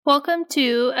Welcome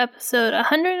to episode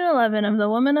 111 of the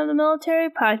Women of the Military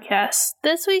podcast.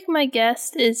 This week my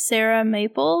guest is Sarah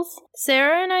Maples.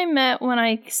 Sarah and I met when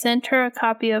I sent her a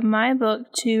copy of my book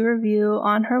to review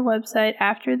on her website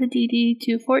after the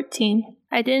DD-214.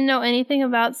 I didn't know anything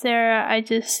about Sarah, I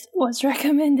just was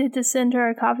recommended to send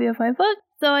her a copy of my book,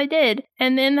 so I did.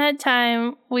 And in that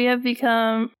time, we have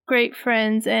become great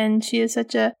friends, and she is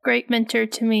such a great mentor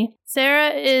to me. Sarah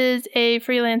is a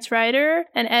freelance writer,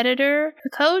 an editor, a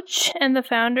coach, and the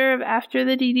founder of After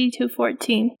the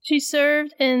DD-214. She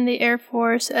served in the Air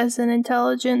Force as an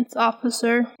intelligence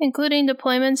officer, including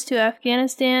deployments to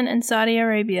Afghanistan and Saudi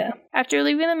Arabia. After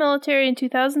leaving the military in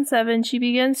 2007, she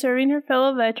began serving her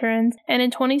fellow veterans, and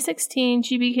in 2016,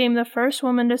 she became the first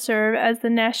woman to serve as the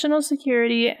National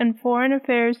Security and Foreign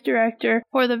Affairs Director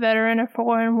for the Veteran of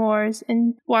Foreign Wars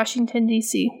in Washington,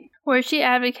 D.C., where she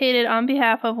advocated on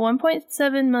behalf of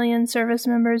 1.7 million service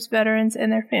members, veterans,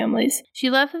 and their families.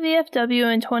 She left the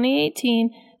VFW in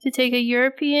 2018 to take a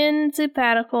European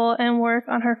sabbatical and work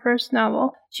on her first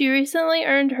novel. She recently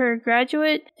earned her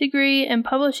graduate degree in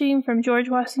publishing from George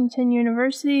Washington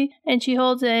University, and she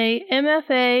holds a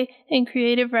MFA in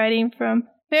creative writing from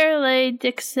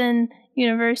Fairleigh-Dickinson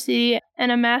University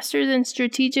and a master's in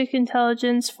strategic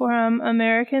intelligence from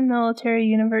American Military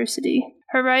University.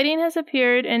 Her writing has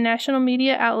appeared in national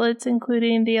media outlets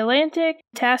including The Atlantic,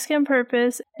 Task and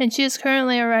Purpose, and she is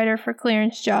currently a writer for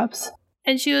Clearance Jobs.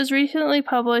 And she was recently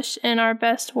published in Our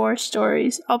Best War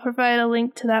Stories. I'll provide a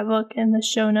link to that book in the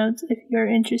show notes if you're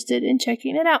interested in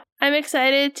checking it out. I'm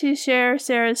excited to share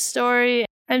Sarah's story.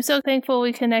 I'm so thankful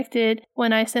we connected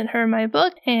when I sent her my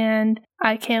book, and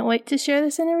I can't wait to share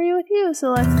this interview with you,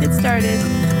 so let's get started.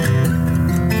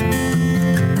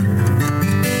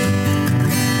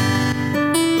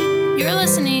 You're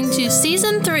listening to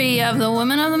Season 3 of the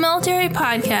Women of the Military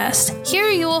podcast. Here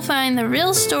you will find the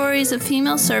real stories of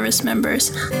female service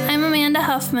members. I'm Amanda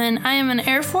Huffman. I am an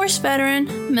Air Force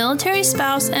veteran, military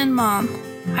spouse, and mom.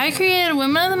 I created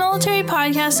Women of the Military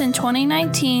podcast in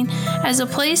 2019 as a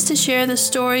place to share the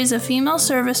stories of female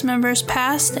service members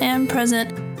past and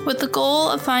present, with the goal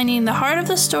of finding the heart of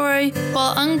the story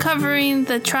while uncovering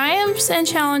the triumphs and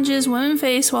challenges women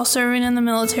face while serving in the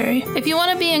military. If you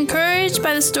want to be encouraged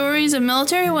by the stories of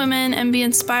military women and be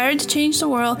inspired to change the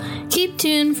world, keep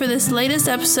tuned for this latest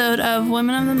episode of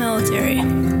Women of the Military.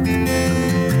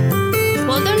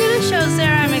 Welcome to the show,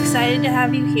 Sarah. I'm excited to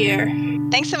have you here.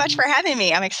 Thanks so much for having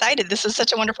me. I'm excited. This is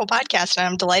such a wonderful podcast, and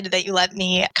I'm delighted that you let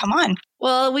me come on.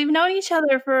 Well, we've known each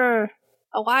other for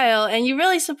a while, and you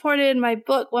really supported my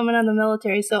book, Women of the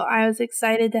Military, so I was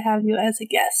excited to have you as a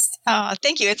guest. Oh,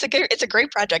 thank you. It's a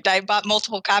great project. I bought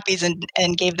multiple copies and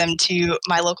gave them to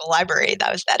my local library.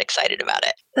 I was that excited about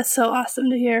it. That's so awesome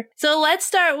to hear. So let's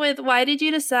start with, why did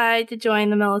you decide to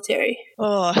join the military?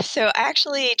 Oh, so I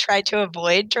actually tried to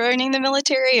avoid joining the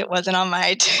military. It wasn't on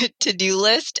my to-do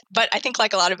list, but I think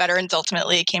like a lot of veterans,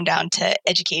 ultimately it came down to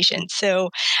education. So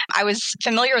I was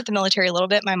familiar with the military a little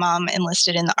bit. My mom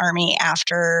enlisted in the Army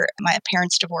after my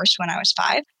parents divorced when I was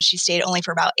 5. She stayed only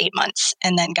for about 8 months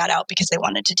and then got out because they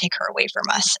wanted to take her away from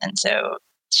us. And so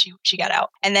she got out.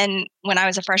 And then when I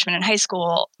was a freshman in high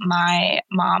school, my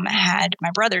mom had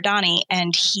my brother, Donnie,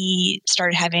 and he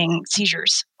started having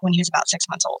seizures when he was about 6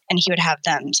 months old. And he would have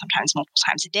them sometimes multiple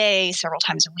times a day, several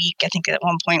times a week. I think at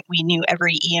one point we knew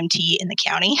every EMT in the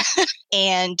county.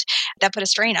 And that put a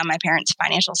strain on my parents'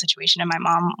 financial situation. And my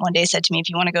mom one day said to me, if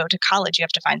you want to go to college, you have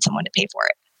to find someone to pay for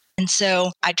it. And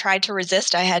so I tried to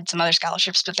resist. I had some other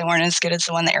scholarships, but they weren't as good as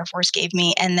the one the Air Force gave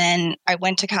me. And then I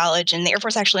went to college, and the Air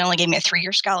Force actually only gave me a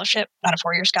 3-year scholarship, not a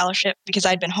 4-year scholarship, because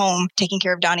I'd been home taking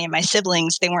care of Donnie and my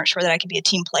siblings. They weren't sure that I could be a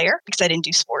team player because I didn't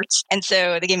do sports. And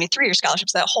so they gave me 3-year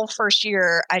scholarships. That whole first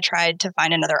year, I tried to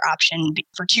find another option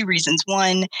for 2 reasons.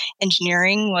 One,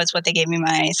 engineering was what they gave me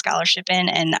my scholarship in,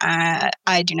 and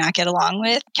I do not get along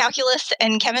with calculus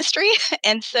and chemistry.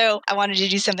 And so I wanted to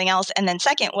do something else. And then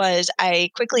second was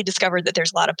I quickly discovered that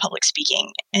there's a lot of public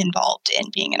speaking involved in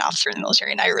being an officer in the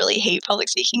military. And I really hate public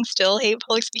speaking, still hate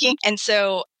public speaking. And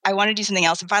so I wanted to do something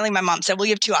else. And finally, my mom said, well,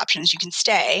 you have 2 options. You can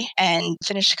stay and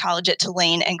finish college at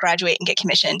Tulane and graduate and get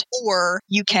commissioned, or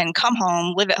you can come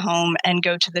home, live at home, and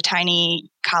go to the tiny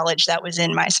college that was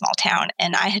in my small town.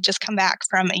 And I had just come back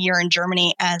from a year in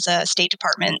Germany as a State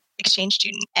Department exchange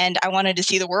student, and I wanted to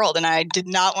see the world, and I did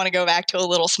not want to go back to a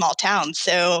little small town.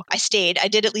 So I stayed. I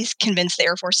did at least convince the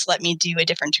Air Force to let me do a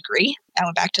different degree. I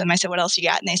went back to them. I said, what else you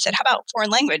got? And they said, how about foreign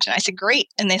language? And I said, great.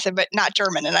 And they said, but not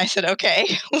German. And I said, okay,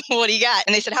 what do you got?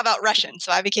 And they said, how about Russian?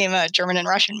 So I became a German and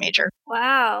Russian major.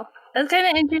 Wow. That's kind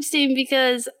of interesting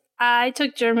because I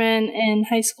took German in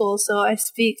high school, so I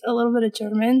speak a little bit of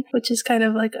German, which is kind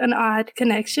of like an odd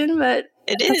connection, but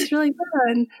That's really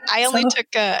fun. I only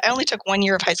took 1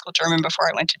 year of high school German before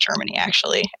I went to Germany,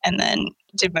 actually, and then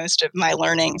did most of my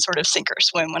learning sort of sink or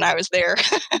swim when I was there.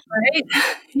 Right?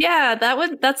 Yeah,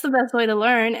 that's the best way to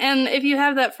learn. And if you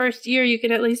have that first year, you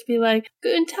can at least be like,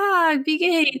 Guten Tag, wie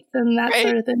geht's? And that Right.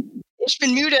 sort of thing. Ich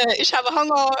bin müde, ich habe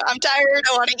Hunger, I'm tired,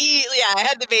 I want to eat. Yeah, I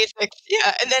had the basics.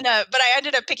 Yeah, and then, but I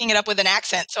ended up picking it up with an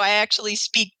accent. So I actually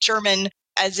speak German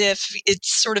as if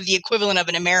it's sort of the equivalent of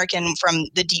an American from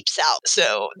the deep South.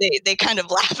 So they kind of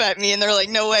laugh at me and they're like,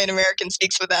 no way an American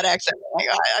speaks with that accent. I'm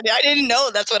like, I didn't know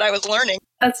that's what I was learning.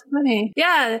 That's funny.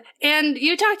 Yeah. And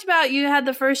you talked about you had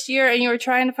the first year and you were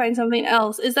trying to find something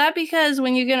else. Is that because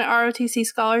when you get an ROTC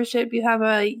scholarship, you have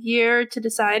a year to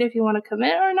decide if you want to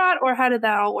commit or not? Or how did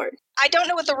that all work? I don't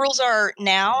know what the rules are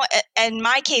now. In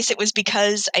my case, it was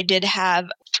because I did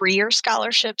have 3-year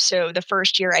scholarship. So the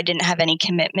first year I didn't have any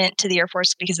commitment to the Air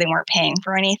Force because they weren't paying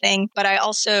for anything. But I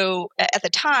also, at the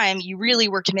time, you really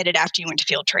were committed after you went to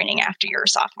field training after your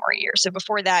sophomore year. So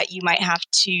before that, you might have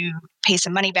to pay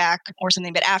some money back or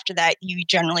something. But after that, you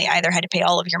generally either had to pay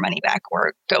all of your money back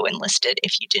or go enlisted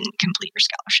if you didn't complete your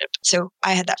scholarship. So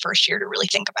I had that first year to really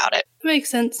think about it. Makes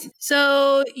sense.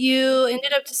 So you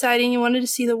ended up deciding you wanted to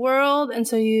see the world, and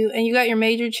so you got your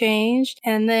major changed,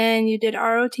 and then you did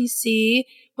ROTC.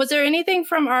 Was there anything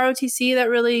from ROTC that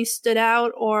really stood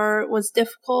out or was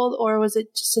difficult, or was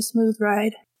it just a smooth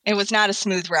ride? It was not a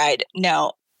smooth ride,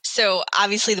 no. So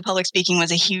obviously the public speaking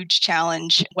was a huge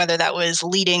challenge, whether that was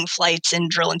leading flights and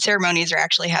drill and ceremonies or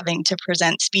actually having to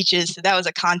present speeches. So that was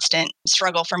a constant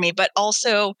struggle for me. But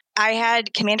also I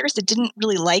had commanders that didn't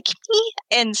really like me.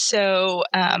 And so,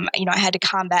 I had to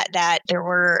combat that. There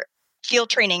were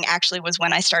field training actually was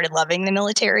when I started loving the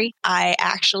military. I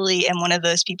actually am one of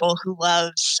those people who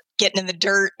loves getting in the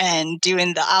dirt and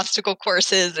doing the obstacle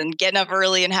courses and getting up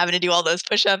early and having to do all those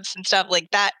push-ups and stuff like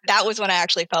that. That was when I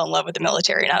actually fell in love with the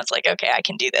military. And I was like, okay, I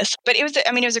can do this. But it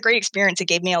was a great experience. It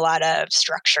gave me a lot of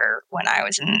structure when I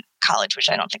was in college, which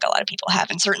I don't think a lot of people have.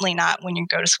 And certainly not when you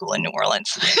go to school in New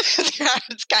Orleans.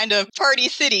 It's kind of party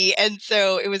city. And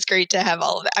so it was great to have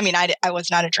all of that. I mean, I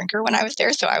was not a drinker when I was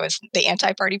there, so I was the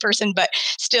anti-party person, but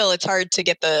still it's hard to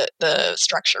get the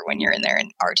structure when you're in there.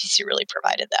 And ROTC really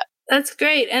provided that. That's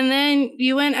great. And then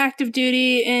you went active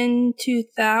duty in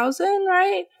 2000,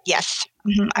 right? Yes.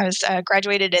 Mm-hmm. I was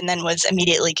graduated and then was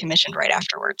immediately commissioned right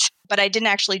afterwards. But I didn't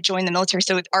actually join the military.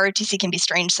 So ROTC can be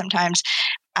strange sometimes.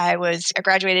 I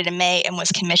graduated in May and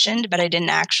was commissioned, but I didn't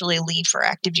actually leave for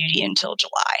active duty until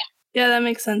July. Yeah, that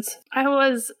makes sense. I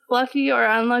was lucky or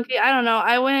unlucky. I don't know.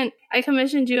 I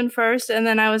commissioned June 1st, and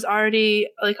then I was already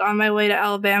on my way to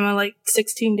Alabama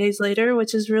 16 days later,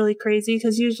 which is really crazy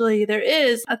because usually there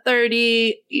is a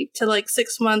 30 to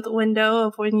 6 month window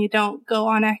of when you don't go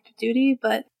on active duty.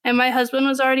 And my husband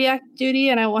was already active duty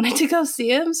and I wanted to go see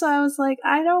him. So I was like,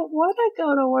 I don't want to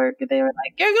go to work. And they were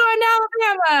like, you're going to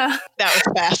Alabama. That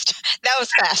was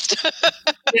fast.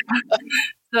 Yeah.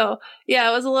 So yeah,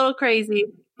 it was a little crazy,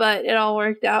 but it all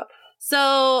worked out.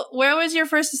 So where was your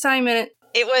first assignment?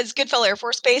 It was Goodfellow Air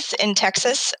Force Base in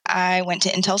Texas. I went to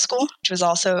Intel School, which was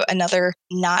also another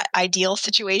not ideal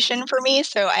situation for me.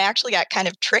 So I actually got kind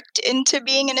of tricked into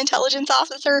being an intelligence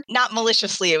officer, not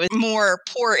maliciously. It was more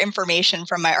poor information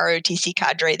from my ROTC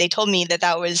cadre. They told me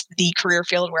that was the career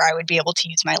field where I would be able to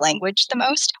use my language the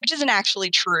most, which isn't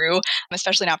actually true,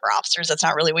 especially not for officers. That's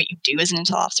not really what you do as an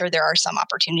Intel officer. There are some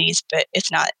opportunities, but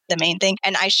it's not the main thing.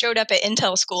 And I showed up at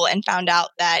Intel School and found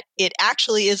out that it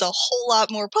actually is a whole lot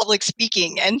more public speaking.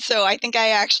 And so I think I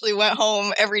actually went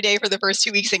home every day for the first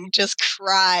 2 weeks and just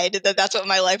cried that that's what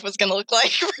my life was going to look like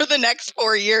for the next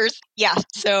 4 years. Yeah.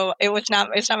 So it's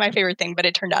not my favorite thing, but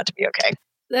it turned out to be okay.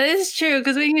 That is true.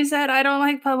 Because when you said, I don't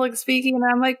like public speaking, and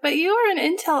I'm like, but you are an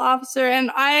Intel officer. And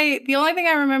the only thing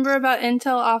I remember about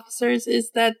Intel officers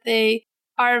is that they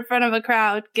are in front of a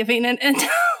crowd giving an Intel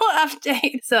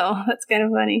update. So that's kind of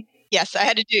funny. Yes, I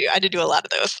had to do a lot of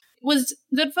those. Was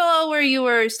Goodfellow where you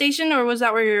were stationed, or was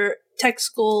that where your tech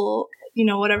school,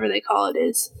 whatever they call it,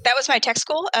 is? That was my tech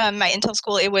school, my Intel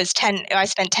school. I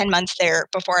spent 10 months there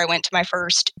before I went to my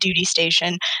first duty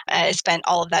station. I spent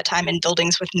all of that time in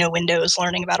buildings with no windows,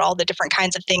 learning about all the different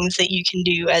kinds of things that you can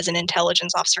do as an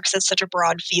intelligence officer, because it's such a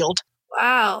broad field.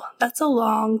 Wow, that's a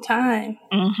long time.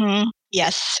 Mm-hmm.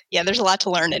 Yes. Yeah, there's a lot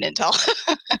to learn in Intel.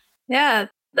 Yeah,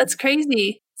 that's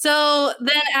crazy. So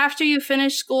then after you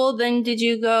finished school, then did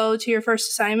you go to your first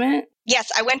assignment? Yes,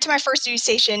 I went to my first duty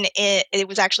station. It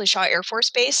was actually Shaw Air Force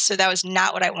Base, so that was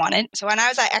not what I wanted. So when I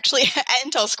was actually at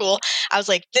Intel school, I was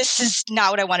like, this is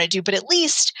not what I want to do, but at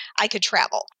least I could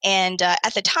travel. And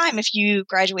at the time, if you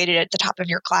graduated at the top of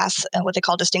your class, what they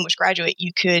call distinguished graduate,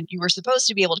 you were supposed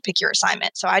to be able to pick your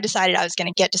assignment. So I decided I was going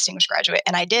to get distinguished graduate,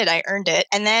 and I did. I earned it.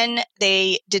 And then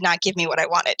they did not give me what I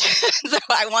wanted. So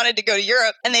I wanted to go to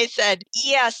Europe, and they said,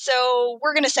 yeah, so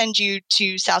we're going to send you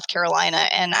to South Carolina.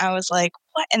 And I was like,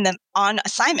 what? And then on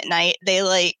assignment night,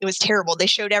 it was terrible. They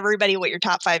showed everybody what your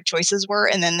top 5 choices were,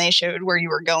 and then they showed where you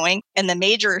were going. And the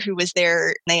major who was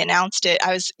there, they announced it.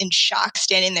 I was in shock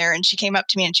standing there, and she came up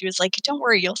to me and she was like, don't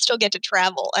worry, you'll still get to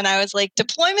travel. And I was like,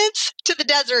 deployments to the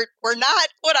desert were not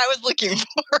what I was looking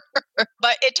for.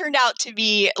 But it turned out to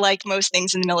be, like most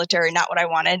things in the military, not what I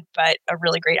wanted, but a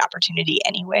really great opportunity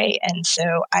anyway. And so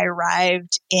I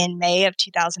arrived in May of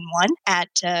 2001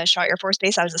 at Shaw Air Force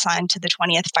Base. I was assigned to the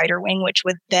 20th Fighter Wing, which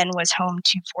then was home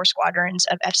to 4 squadrons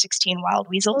of F-16 Wild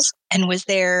Weasels, and was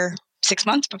there 6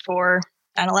 months before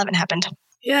 9/11 happened.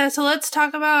 Yeah, so let's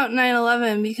talk about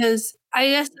 9/11, because I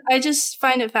guess I just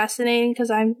find it fascinating because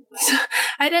I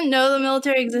didn't know the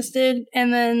military existed,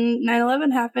 and then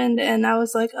 9/11 happened, and I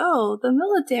was like, oh, the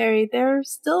military, they're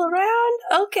still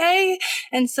around? Okay.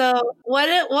 And so what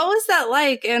was that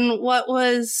like, and what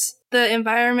was the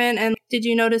environment, and did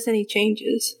you notice any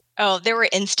changes? Oh, there were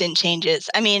instant changes.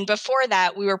 I mean, before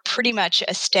that, we were pretty much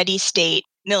a steady state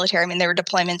military. I mean, there were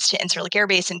deployments to Incirlik Air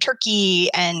Base in Turkey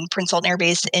and Prince Sultan Air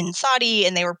Base in Saudi,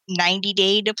 and they were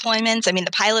 90-day deployments. I mean,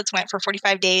 the pilots went for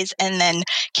 45 days and then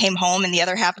came home, and the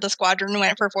other half of the squadron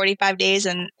went for 45 days.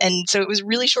 And so it was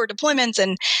really short deployments,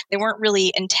 and they weren't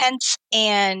really intense.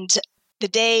 And the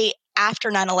day after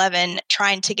 9/11,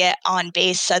 trying to get on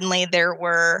base, suddenly there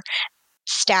were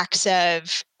stacks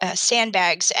of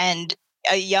sandbags and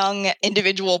a young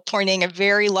individual pointing a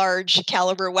very large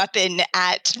caliber weapon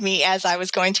at me as I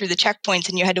was going through the checkpoints,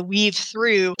 and you had to weave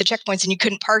through the checkpoints, and you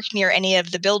couldn't park near any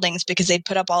of the buildings because they'd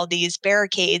put up all these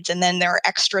barricades, and then there are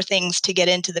extra things to get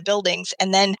into the buildings.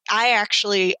 And then I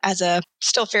actually, as a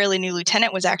still fairly new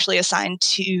lieutenant, was actually assigned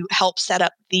to help set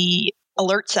up the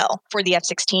alert cell for the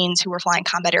F-16s who were flying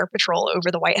combat air patrol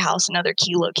over the White House and other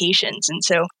key locations. And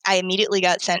so I immediately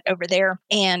got sent over there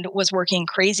and was working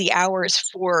crazy hours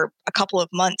for a couple of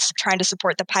months trying to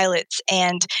support the pilots.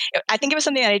 And I think it was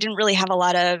something that I didn't really have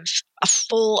a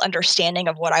full understanding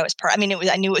of what I was part. I mean,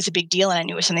 I knew it was a big deal, and I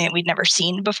knew it was something that we'd never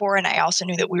seen before. And I also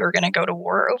knew that we were going to go to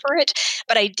war over it.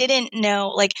 But I didn't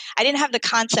know, I didn't have the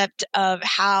concept of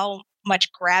how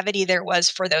much gravity there was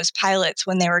for those pilots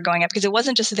when they were going up, because it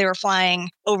wasn't just that they were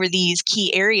flying over these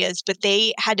key areas, but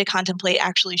they had to contemplate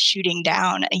actually shooting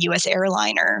down a U.S.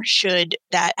 airliner should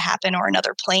that happen, or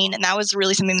another plane. And that was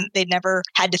really something that they'd never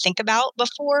had to think about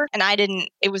before. And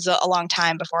it was a long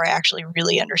time before I actually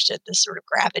really understood the sort of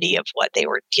gravity of what they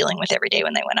were dealing with every day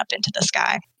when they went up into the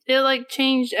sky. It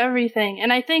changed everything.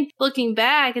 And I think looking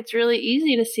back, it's really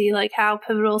easy to see how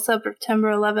pivotal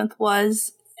September 11th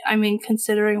was. I mean,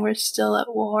 considering we're still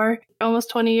at war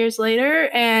almost 20 years later.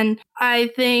 And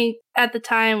I think at the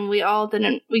time we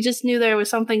just knew there was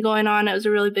something going on. It was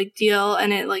a really big deal,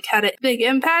 and it had a big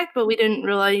impact, but we didn't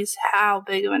realize how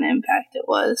big of an impact it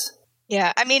was.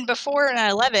 Yeah. I mean, before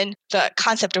 9/11, the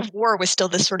concept of war was still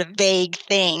this sort of vague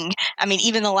thing. I mean,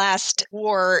 even the last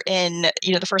war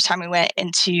the first time we went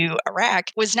into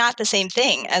Iraq was not the same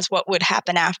thing as what would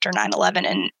happen after 9/11.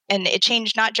 And it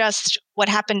changed not just what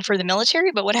happened for the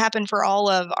military, but what happened for all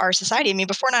of our society. I mean,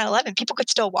 before 9/11, people could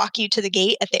still walk you to the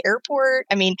gate at the airport.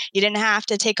 I mean, you didn't have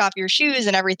to take off your shoes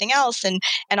and everything else and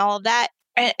all of that.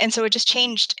 And so it just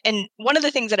changed. And one of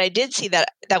the things that I did see that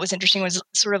was interesting was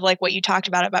sort of like what you talked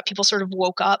about people sort of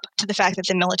woke up to the fact that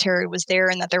the military was there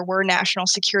and that there were national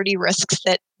security risks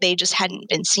that they just hadn't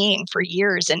been seeing for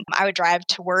years. And I would drive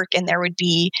to work and there would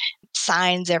be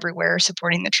signs everywhere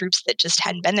supporting the troops that just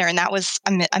hadn't been there. And that was,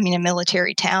 a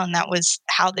military town. That was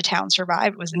how the town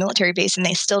survived, was the military base. And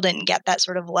they still didn't get that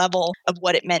sort of level of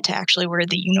what it meant to actually wear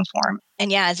the uniform.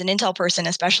 And yeah, as an intel person,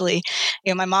 especially,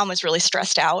 my mom was really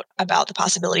stressed out about the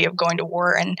possibility of going to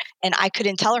war, and I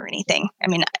couldn't tell her anything. I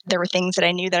mean, there were things that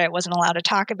I knew that I wasn't allowed to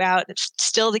talk about. It's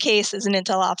still the case as an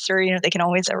intel officer. They can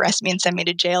always arrest me and send me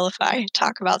to jail if I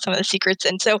talk about some of the secrets.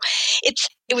 And so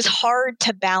it was hard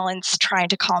to balance trying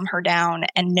to calm her down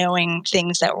and knowing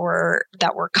things that were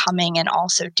coming, and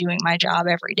also doing my job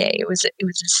every day. It was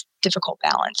this difficult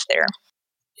balance there.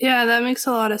 Yeah, that makes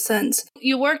a lot of sense.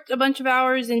 You worked a bunch of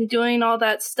hours in doing all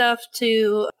that stuff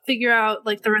to figure out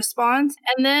the response.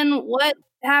 And then what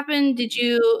happened?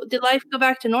 Did life go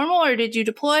back to normal, or did you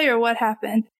deploy, or what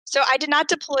happened? So I did not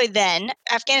deploy then.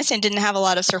 Afghanistan didn't have a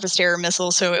lot of surface-to-air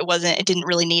missiles, so it didn't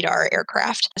really need our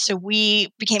aircraft. So we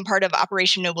became part of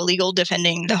Operation Noble Eagle,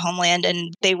 defending the homeland,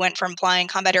 and they went from flying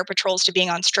combat air patrols to being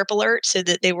on strip alert so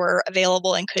that they were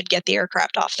available and could get the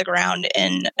aircraft off the ground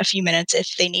in a few minutes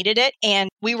if they needed it. And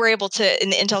we were able to, in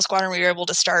the Intel Squadron, we were able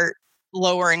to start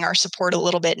lowering our support a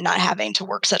little bit, not having to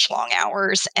work such long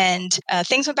hours. And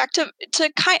things went back to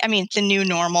the new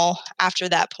normal after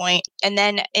that point. And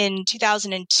then in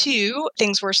 2002,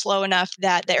 things were slow enough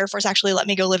that the Air Force actually let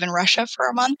me go live in Russia for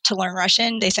a month to learn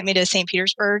Russian. They sent me to St.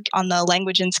 Petersburg on the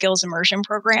Language and Skills Immersion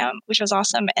program, which was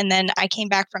awesome. And then I came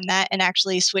back from that and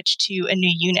actually switched to a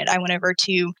new unit. I went over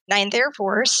to 9th Air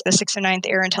Force, the 609th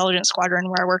Air Intelligence Squadron,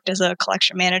 where I worked as a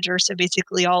collection manager. So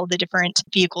basically all the different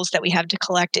vehicles that we have to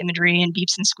collect imagery and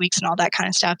beeps and squeaks and all that kind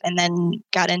of stuff, and then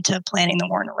got into planning the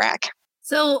war in Iraq.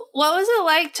 So what was it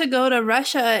like to go to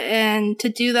Russia and to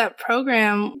do that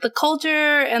program? The culture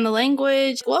and the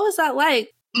language, what was that like?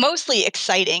 Mostly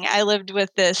exciting. I lived with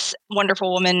this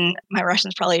wonderful woman. My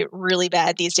Russian's probably really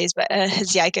bad these days, but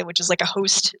Hezyaika, which is like a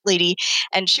host lady,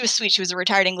 and she was sweet. She was a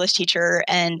retired English teacher,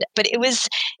 but it was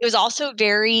also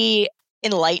very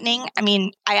enlightening. I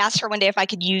mean, I asked her one day if I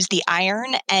could use the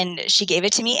iron, and she gave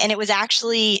it to me, and it was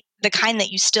actually the kind that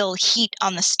you still heat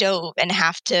on the stove and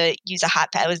have to use a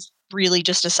hot pad. It was really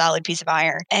just a solid piece of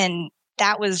iron, and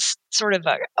that was sort of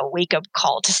a wake-up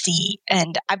call to see.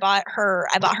 And I bought her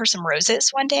some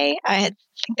roses one day. I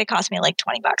think they cost me like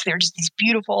 $20. They were just these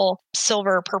beautiful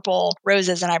silver purple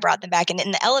roses, and I brought them back. And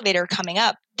in the elevator coming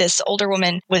up, this older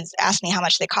woman was asking me how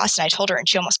much they cost, and I told her, and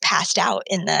she almost passed out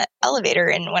in the elevator.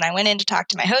 And when I went in to talk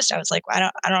to my host, I was like,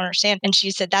 well, I don't understand. And she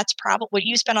said, that's probably what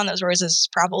you spend on those roses is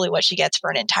probably what she gets for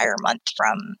an entire month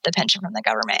from the pension from the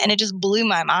government. And it just blew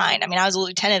my mind. I mean, I was a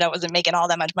lieutenant. I wasn't making all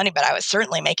that much money, but I was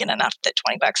certainly making enough that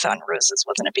 $20 on roses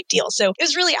wasn't a big deal. So it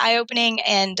was really eye-opening,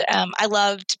 and I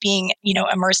loved being,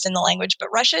 immersed in the language. But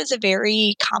Russia is a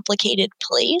very complicated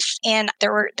place, and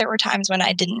there were times when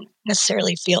I didn't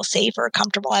necessarily feel safe or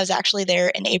comfortable. I was actually there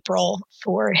in April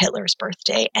for Hitler's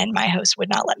birthday, and my host would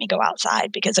not let me go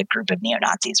outside because a group of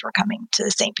neo-Nazis were coming to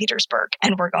St. Petersburg,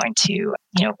 and we're going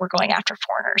after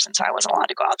foreigners, and so I wasn't allowed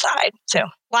to go outside. So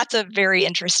lots of very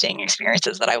interesting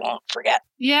experiences that I won't forget.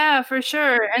 Yeah, for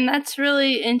sure. And that's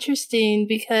really interesting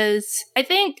because I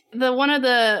think one of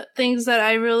the things that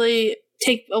I really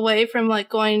take away from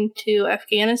going to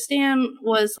Afghanistan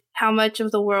was how much of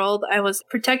the world I was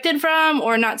protected from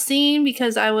or not seeing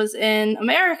because I was in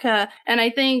America. And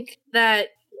I think that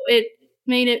it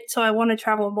made it so I want to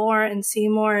travel more and see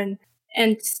more and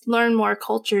learn more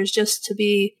cultures just to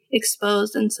be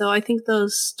exposed. And so I think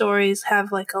those stories have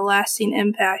a lasting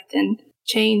impact and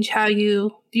change how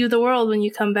you view the world when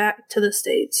you come back to the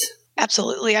States.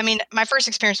 Absolutely. I mean, my first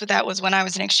experience with that was when I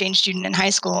was an exchange student in high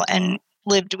school and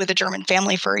lived with a German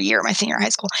family for a year, my senior high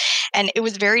school. And it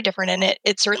was very different. And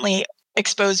it certainly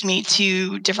exposed me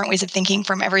to different ways of thinking,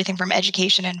 from everything from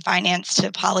education and finance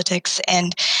to politics.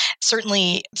 And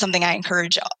certainly something I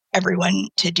encourage everyone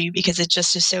to do, because it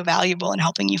just is so valuable in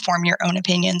helping you form your own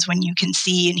opinions when you can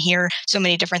see and hear so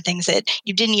many different things that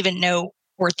you didn't even know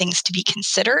were things to be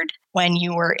considered when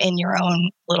you were in your own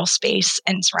little space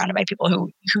and surrounded by people who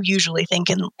usually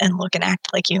think and look and act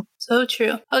like you. So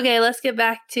true. Okay, let's get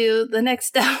back to the next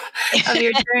step of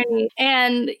your journey.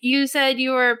 And you said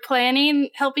you were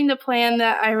helping to plan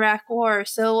the Iraq War.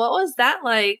 So what was that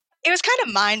like? It was kind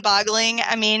of mind-boggling.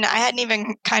 I mean, I hadn't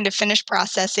even kind of finished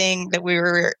processing that we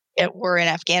were at war in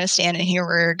Afghanistan, and here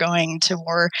we're going to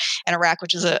war in Iraq,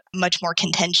 which is a much more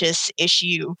contentious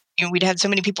issue. We'd had so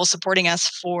many people supporting us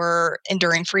for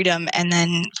enduring freedom, and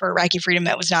then for Iraqi freedom,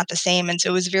 it was not the same. And so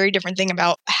it was a very different thing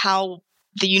about how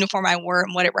the uniform I wore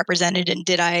and what it represented, and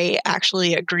did I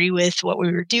actually agree with what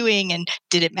we were doing, and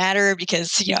did it matter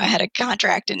because I had a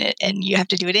contract in it and you have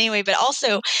to do it anyway. But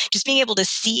also just being able to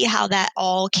see how that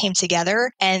all came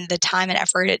together and the time and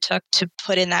effort it took to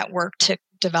put in that work to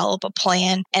develop a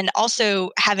plan, and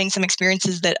also having some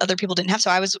experiences that other people didn't have.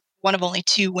 So I was one of only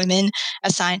 2 women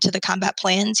assigned to the Combat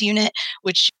Plans Unit,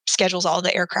 which schedules all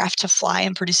the aircraft to fly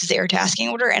and produces the air tasking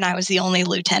order. And I was the only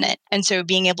lieutenant. And so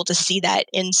being able to see that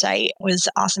insight was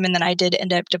awesome. And then I did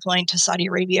end up deploying to Saudi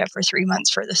Arabia for 3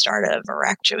 months for the start of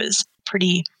Iraq, which was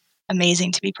pretty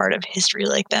amazing to be part of history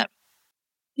like that.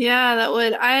 Yeah, that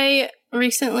would. I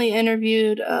recently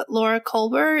interviewed Laura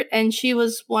Colbert, and she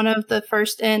was one of the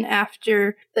first in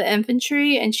after the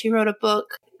infantry, and she wrote a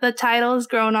book. The title has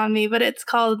grown on me, but it's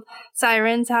called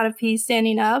Sirens, How to Peace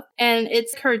Standing Up. And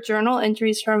it's her journal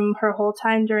entries from her whole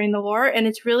time during the war. And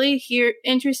it's really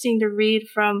interesting to read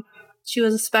from, she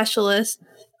was a specialist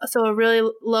so a really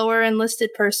lower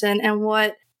enlisted person, and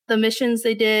what the missions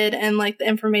they did and like the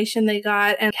information they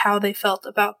got and how they felt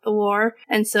about the war.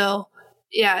 And so,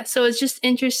 yeah, so it's just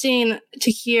interesting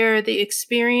to hear the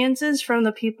experiences from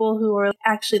the people who are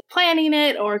actually planning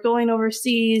it or going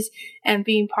overseas and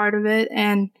being part of it.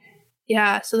 And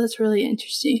yeah, so that's really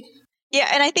interesting. Yeah,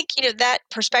 and I think, that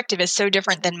perspective is so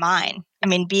different than mine. I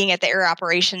mean, being at the Air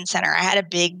Operations Center, I had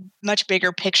a much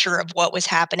bigger picture of what was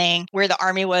happening, where the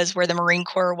Army was, where the Marine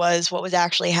Corps was, what was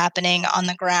actually happening on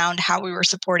the ground, how we were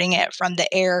supporting it from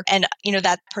the air. And,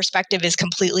 that perspective is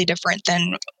completely different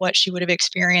than what she would have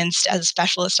experienced as a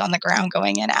specialist on the ground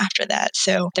going in after that.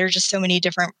 So there's just so many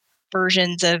different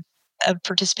versions of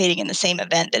participating in the same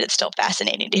event that it's still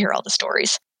fascinating to hear all the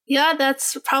stories. Yeah,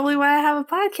 that's probably why I have a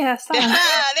podcast.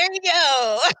 Huh? There you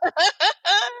go.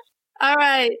 All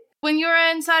right. When you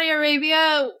were in Saudi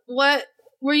Arabia, what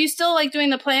were you still like doing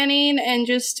the planning and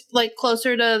just like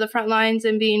closer to the front lines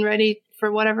and being ready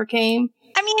for whatever came?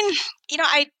 I mean,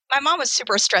 my mom was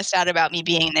super stressed out about me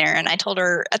being there. And I told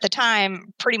her at the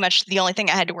time, pretty much the only thing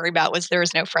I had to worry about was there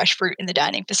was no fresh fruit in the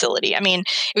dining facility. I mean,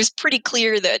 it was pretty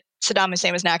clear that Saddam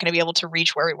Hussein was not going to be able to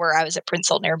reach where we were. I was at Prince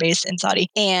Sultan Air Base in Saudi.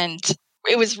 And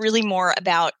it was really more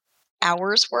about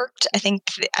hours worked.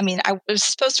 I was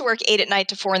supposed to work 8 at night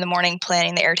to 4 in the morning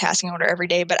planning the air tasking order every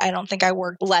day, but I don't think I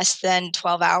worked less than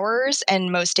 12 hours.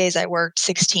 And most days I worked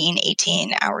 16,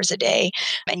 18 hours a day.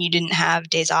 And you didn't have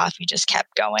days off. You just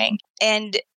kept going.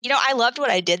 And, I loved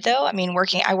what I did though. I mean,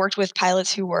 I worked with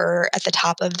pilots who were at the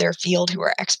top of their field, who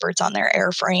were experts on their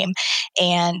airframe.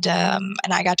 And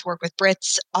I got to work with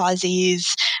Brits,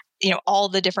 Aussies, all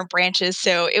the different branches.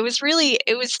 So it was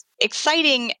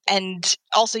exciting. And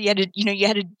also you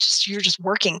were just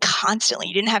working constantly.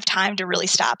 You didn't have time to really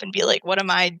stop and be like, what am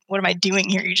I doing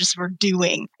here? You just were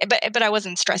doing. But I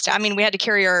wasn't stressed out. I mean, we had to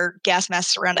carry our gas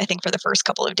masks around, I think, for the first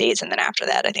couple of days. And then after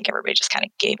that, I think everybody just kind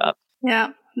of gave up. Yeah,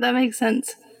 that makes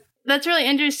sense. That's really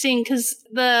interesting because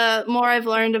the more I've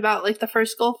learned about like the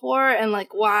first Gulf War and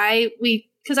like why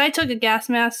because I took a gas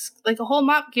mask, like a whole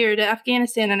mop gear to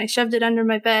Afghanistan, and I shoved it under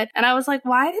my bed. And I was like,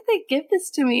 why did they give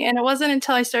this to me? And it wasn't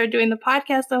until I started doing the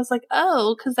podcast, I was like,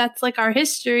 oh, because that's like our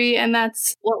history and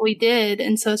that's what we did.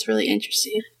 And so it's really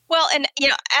interesting. Well, and,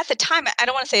 at the time, I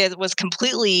don't want to say it was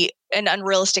completely an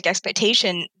unrealistic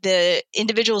expectation. The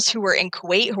individuals who were in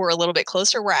Kuwait, who were a little bit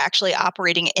closer, were actually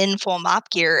operating in full mop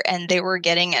gear, and they were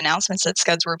getting announcements that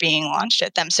Scuds were being launched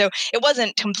at them. So it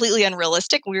wasn't completely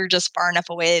unrealistic. We were just far enough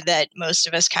away that most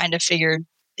of us kind of figured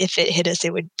if it hit us,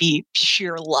 it would be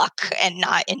pure luck and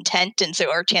not intent. And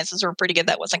so our chances were pretty good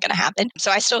that wasn't going to happen.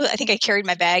 So I think I carried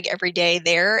my bag every day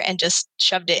there and just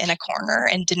shoved it in a corner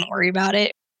and didn't worry about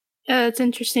it. Yeah, that's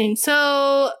interesting.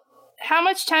 So how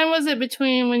much time was it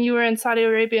between when you were in Saudi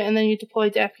Arabia and then you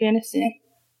deployed to Afghanistan?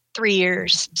 3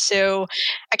 years. So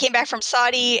I came back from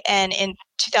Saudi, and in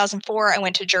 2004, I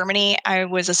went to Germany. I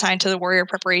was assigned to the Warrior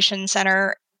Preparation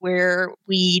Center, where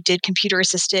we did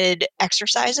computer-assisted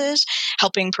exercises,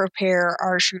 helping prepare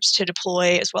our troops to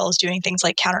deploy, as well as doing things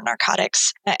like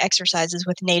counter-narcotics exercises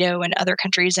with NATO and other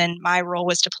countries. And my role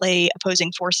was to play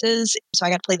opposing forces. So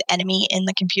I got to play the enemy in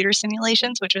the computer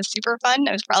simulations, which was super fun.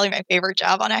 It was probably my favorite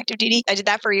job on active duty. I did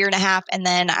that for a year and a half, and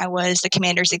then I was the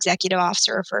commander's executive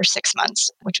officer for 6 months,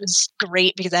 which was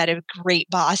great because I had a great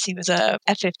boss. He was a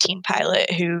F-15 pilot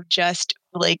who just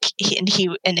he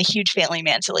and a huge family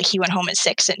man. So he went home at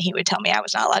 6 and he would tell me I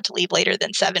was not allowed to leave later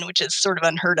than 7, which is sort of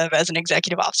unheard of as an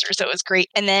executive officer. So it was great.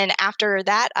 And then after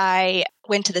that, I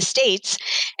went to the States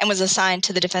and was assigned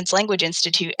to the Defense Language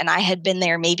Institute. And I had been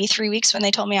there maybe 3 weeks when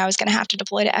they told me I was going to have to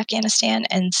deploy to Afghanistan.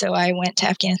 And so I went to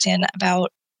Afghanistan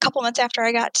about a couple months after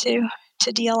I got to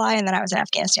DLI. And then I was in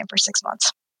Afghanistan for 6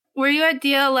 months. Were you at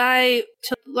DLI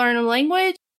to learn a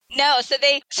language? No, so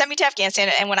they sent me to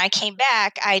Afghanistan, and when I came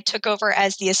back, I took over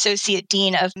as the Associate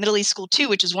Dean of Middle East School 2,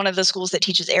 which is one of the schools that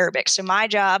teaches Arabic. So my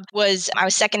job was, I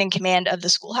was second in command of the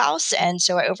schoolhouse, and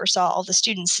so I oversaw all the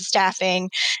students, staffing,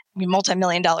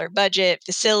 multi-million-dollar budget,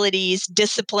 facilities,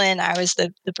 discipline. I was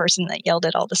the person that yelled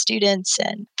at all the students,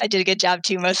 and I did a good job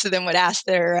too. Most of them would ask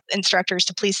their instructors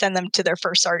to please send them to their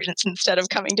first sergeants instead of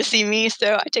coming to see me,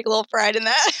 so I take a little pride in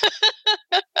that.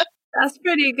 That's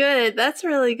pretty good. That's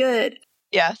really good.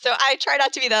 Yeah, so I try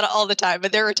not to be that all the time,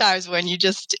 but there were times when you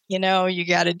just, you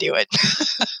got to do it.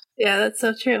 Yeah, that's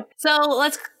so true. So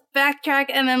let's backtrack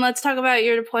and then let's talk about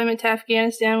your deployment to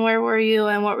Afghanistan. Where were you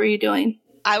and what were you doing?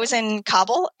 I was in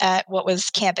Kabul at what was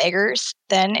Camp Eggers.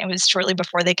 then. It was shortly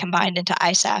before they combined into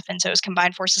ISAF. And so it was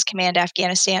Combined Forces Command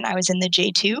Afghanistan. I was in the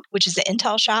J2, which is the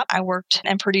intel shop. I worked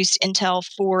and produced intel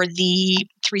for the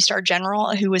 3-star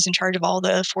general who was in charge of all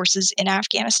the forces in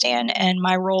Afghanistan. And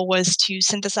my role was to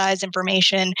synthesize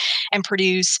information and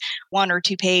produce 1 or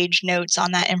 2 page notes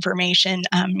on that information.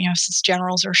 Since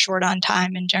generals are short on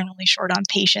time and generally short on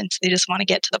patience, they just want to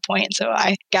get to the point. So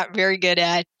I got very good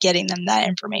at getting them that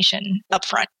information up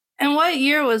front. And what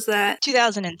year was that?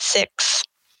 2006.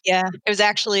 Yeah, it was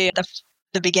actually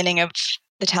the beginning of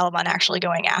the Taliban actually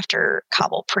going after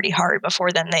Kabul pretty hard.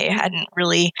 Before then, they hadn't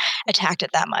really attacked it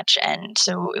that much. And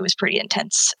so it was pretty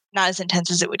intense. Not as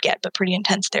intense as it would get, but pretty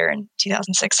intense there in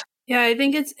 2006. Yeah, I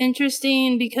think it's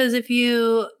interesting because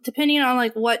depending on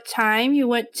like what time you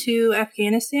went to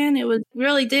Afghanistan,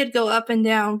 really did go up and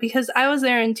down, because I was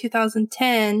there in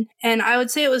 2010 and I would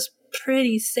say it was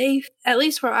pretty safe, at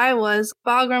least where I was.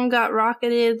 Bagram got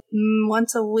rocketed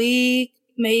once a week,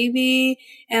 maybe.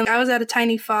 And I was at a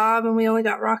tiny fob and we only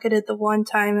got rocketed the one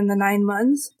time in the 9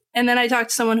 months. And then I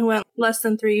talked to someone who went less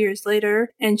than 3 years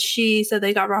later, and she said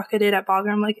they got rocketed at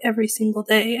Bagram like every single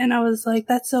day. And I was like,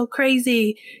 that's so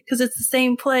crazy, because it's the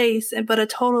same place, but a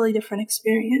totally different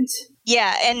experience.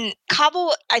 Yeah, and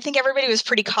Kabul, I think everybody was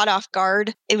pretty caught off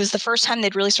guard. It was the first time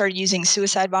they'd really started using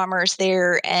suicide bombers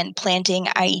there and planting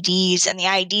IEDs, and the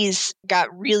IEDs got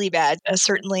really bad,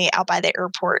 certainly out by the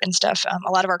airport and stuff.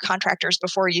 A lot of our contractors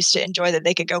before used to enjoy that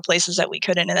they could go places that we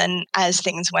couldn't, and then as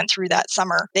things went through that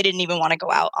summer, they didn't even want to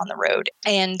go out on the road.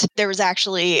 And there was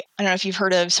actually, I don't know if you've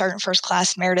heard of Sergeant First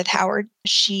Class Meredith Howard.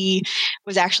 She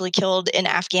was actually killed in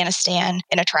Afghanistan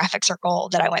in a traffic circle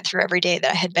that I went through every day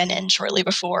that I had been in shortly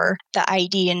before the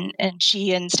IED, and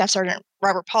she and Staff Sergeant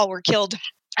Robert Paul were killed,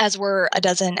 as were a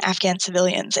dozen Afghan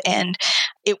civilians. And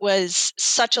it was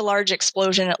such a large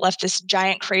explosion. It left this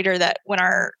giant crater that when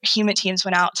our HUMINT teams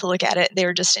went out to look at it, they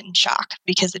were just in shock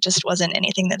because it just wasn't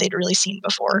anything that they'd really seen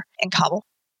before in Kabul.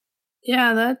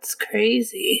 Yeah, that's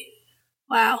crazy.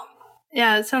 Wow.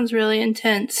 Yeah, it sounds really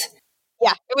intense.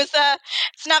 Yeah, it was.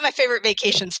 It's not my favorite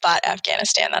vacation spot,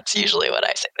 Afghanistan. That's usually what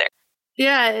I say there.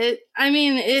 Yeah,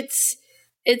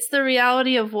 it's the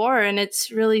reality of war, and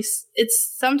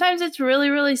sometimes it's really,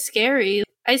 really scary.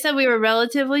 I said we were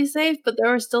relatively safe, but there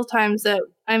were still times that,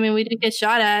 we did get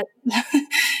shot at.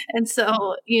 And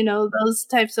so, those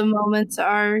types of moments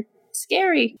are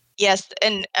scary. Yes.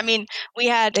 And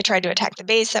they tried to attack the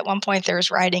base at one point. There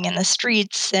was rioting in the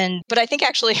streets. But I think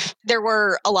actually there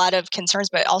were a lot of concerns,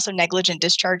 but also negligent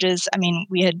discharges.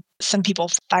 We had some people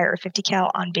fire a 50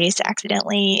 cal on base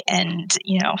accidentally. And,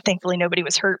 thankfully nobody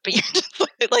was hurt, but you're just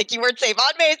like, you weren't safe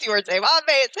on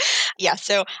base. Yeah.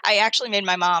 So I actually made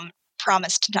my mom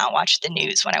promised to not watch the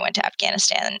news when I went to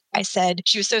Afghanistan. I said,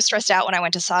 she was so stressed out when I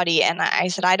went to Saudi. And I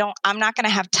said, I'm not going to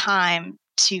have time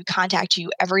to contact you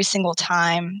every single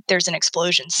time there's an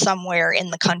explosion somewhere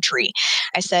in the country.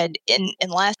 I said,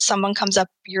 unless someone comes up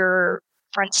your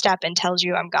front step and tells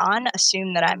you I'm gone,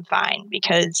 assume that I'm fine,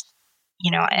 because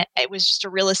it was just a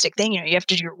realistic thing. You have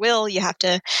to do your will. You have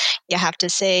to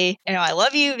say, I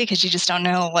love you, because you just don't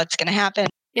know what's going to happen.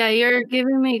 Yeah, you're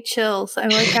giving me chills. I'm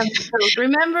like having chills.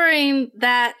 Remembering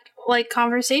that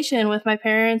conversation with my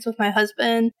parents, with my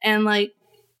husband, and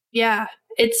yeah.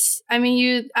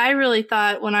 I really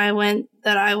thought when I went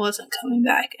that I wasn't coming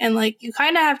back. And you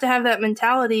kind of have to have that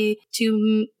mentality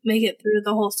to make it through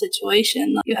the whole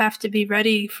situation. You have to be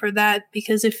ready for that,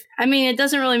 because it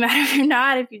doesn't really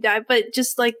matter if you die, but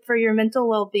just for your mental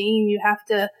well-being, you have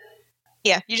to.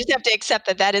 Yeah, you just have to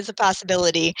accept that is a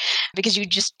possibility, because you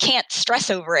just can't stress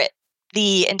over it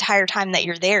the entire time that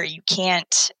you're there. You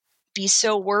can't be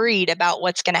so worried about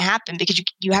what's going to happen, because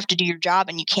you have to do your job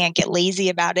and you can't get lazy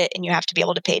about it, and you have to be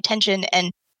able to pay attention.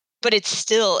 But it's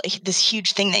still this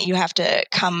huge thing that you have to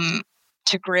come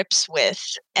to grips with.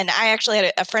 And I actually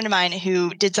had a friend of mine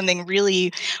who did something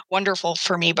really wonderful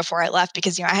for me before I left,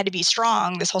 because, I had to be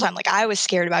strong this whole time. I was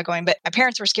scared about going, but my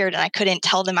parents were scared and I couldn't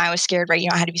tell them I was scared, right?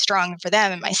 I had to be strong for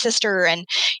them and my sister. And,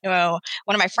 one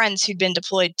of my friends who'd been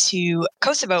deployed to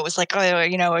Kosovo was like,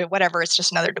 oh, whatever, it's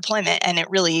just another deployment. And it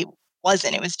really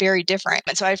wasn't. It was very different.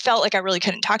 And so I felt like I really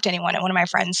couldn't talk to anyone. And one of my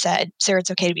friends said, Sarah,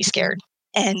 it's okay to be scared.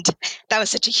 And that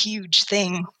was such a huge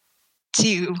thing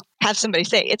to have somebody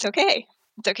say, it's okay.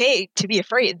 It's okay to be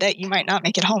afraid that you might not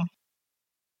make it home.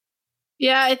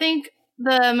 Yeah, I think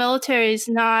the military is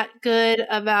not good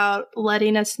about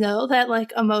letting us know that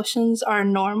emotions are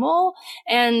normal,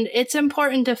 and it's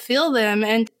important to feel them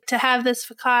and to have this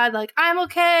facade I'm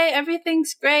okay,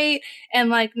 everything's great, and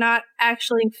not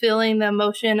actually feeling the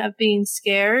emotion of being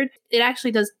scared. It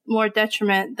actually does more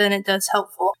detriment than it does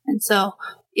helpful. And so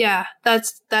yeah,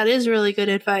 that is really good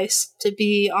advice, to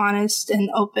be honest and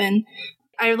open.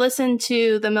 I listen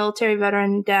to the Military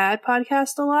Veteran Dad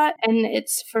podcast a lot, and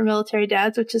it's for military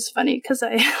dads, which is funny because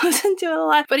I listen to it a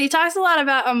lot. But he talks a lot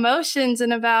about emotions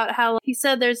and about how he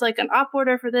said there's like an op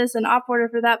order for this and op order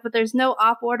for that, but there's no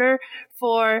op order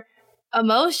for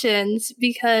emotions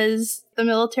because the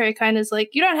military kind of is like,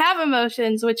 you don't have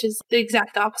emotions, which is the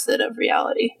exact opposite of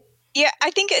reality. Yeah,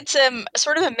 I think it's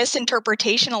sort of a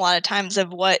misinterpretation a lot of times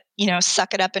of what,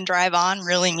 suck it up and drive on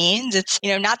really means. It's,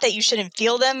 not that you shouldn't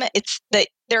feel them. It's that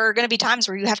there are going to be times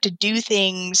where you have to do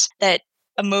things that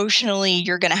emotionally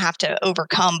you're going to have to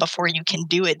overcome before you can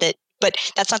do it. But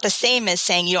that's not the same as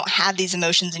saying you don't have these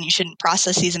emotions and you shouldn't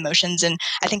process these emotions. And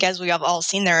I think as we have all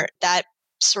seen there, that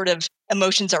sort of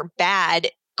emotions are bad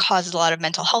causes a lot of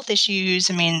mental health issues.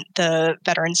 I mean, the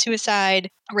veteran suicide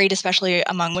rate, especially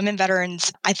among women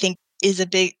veterans, I think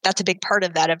that's a big part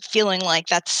of that, of feeling like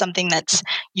that's something that's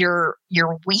you're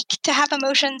weak to have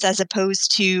emotions, as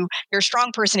opposed to you're a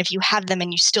strong person if you have them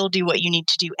and you still do what you need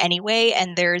to do anyway.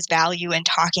 And there's value in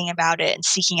talking about it and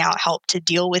seeking out help to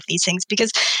deal with these things,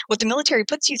 because what the military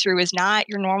puts you through is not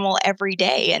your normal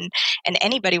everyday. And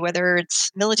anybody, whether it's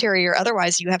military or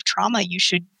otherwise, you have trauma, you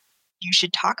should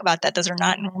talk about that. Those are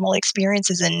not normal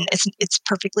experiences. And it's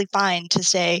perfectly fine to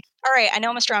say, all right, I know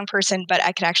I'm a strong person, but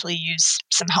I could actually use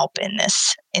some help in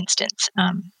this instance.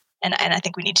 And I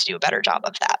think we need to do a better job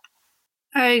of that.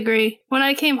 I agree. When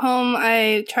I came home,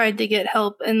 I tried to get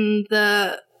help, and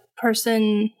the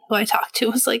person who I talked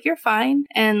to was like, you're fine.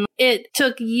 And it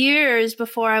took years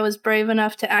before I was brave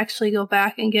enough to actually go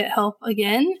back and get help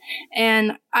again.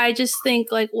 And I just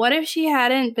think, like, what if she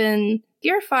hadn't been,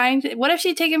 you're fine. What if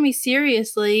she'd taken me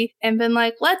seriously and been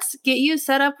like, let's get you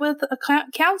set up with a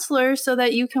counselor so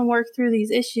that you can work through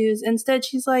these issues. Instead,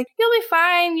 she's like, you'll be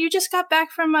fine. You just got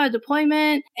back from a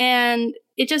deployment and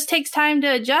it just takes time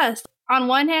to adjust. On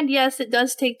one hand, yes, it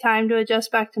does take time to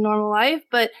adjust back to normal life,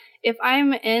 but if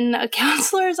I'm in a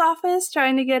counselor's office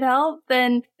trying to get help,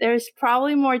 then there's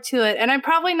probably more to it. And I'm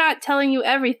probably not telling you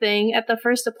everything at the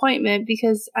first appointment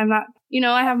because I'm not,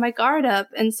 I have my guard up.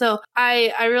 And so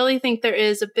I really think there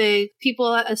is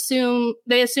people assume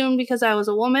because I was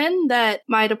a woman that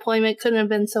my deployment couldn't have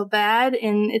been so bad.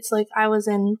 And it's like I was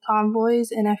in convoys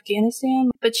in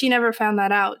Afghanistan, but she never found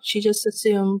that out. She just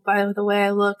assumed by the way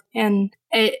I looked. And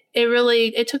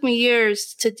it took me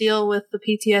years to deal with the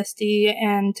PTSD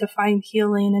and to find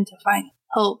healing and to find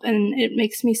hope. And it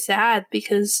makes me sad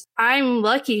because I'm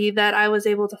lucky that I was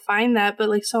able to find that. But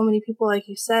like so many people, like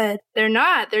you said, they're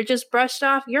not. They're just brushed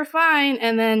off. You're fine.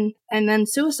 And then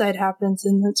suicide happens.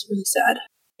 And that's really sad.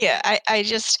 Yeah, I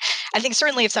think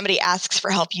certainly if somebody asks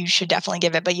for help, you should definitely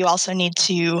give it. But you also need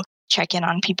to check in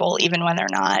on people even when they're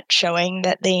not showing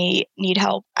that they need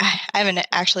help. I haven't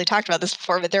actually talked about this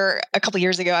before, but a couple of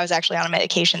years ago, I was actually on a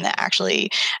medication that actually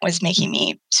was making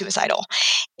me suicidal.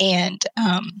 And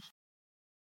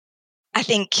I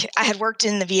think I had worked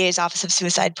in the VA's Office of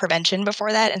Suicide Prevention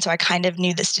before that. And so I kind of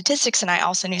knew the statistics, and I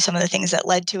also knew some of the things that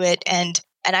led to it. And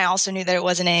I also knew that it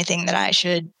wasn't anything that I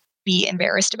should be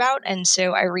embarrassed about. And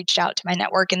so I reached out to my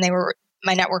network, and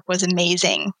my network was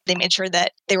amazing. They made sure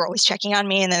that they were always checking on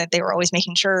me and that they were always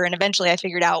making sure. And eventually I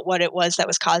figured out what it was that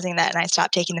was causing that. And I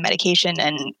stopped taking the medication.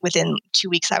 And within 2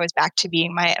 weeks, I was back to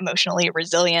being my emotionally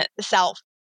resilient self.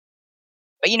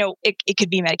 But, it could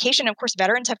be medication. Of course,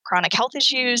 veterans have chronic health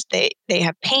issues. They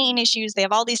have pain issues. They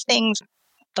have all these things.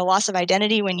 The loss of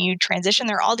identity when you transition,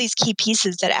 there are all these key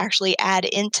pieces that actually add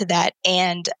into that.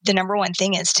 And the number one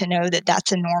thing is to know that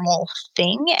that's a normal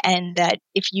thing, and that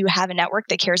if you have a network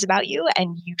that cares about you,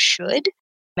 and you should,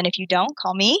 and if you don't,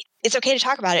 call me. It's okay to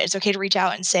talk about it. It's okay to reach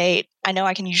out and say, I know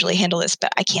I can usually handle this,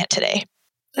 but I can't today.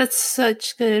 That's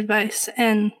such good advice.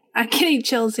 And I'm getting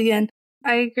chills again.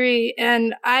 I agree.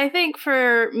 And I think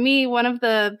for me, one of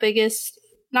the biggest,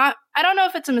 I don't know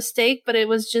if it's a mistake, but it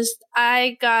was just,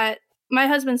 my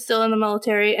husband's still in the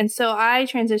military, and so I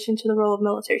transitioned to the role of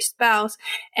military spouse,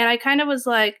 and I kind of was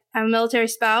like, I'm a military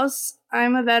spouse,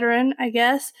 I'm a veteran, I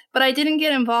guess, but I didn't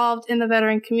get involved in the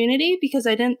veteran community because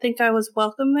I didn't think I was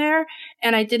welcome there,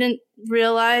 and I didn't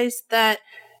realize that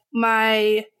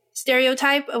my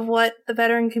stereotype of what the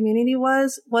veteran community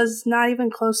was not even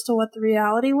close to what the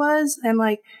reality was. And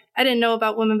like, I didn't know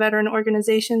about women veteran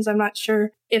organizations. I'm not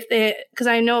sure because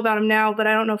I know about them now, but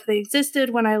I don't know if they existed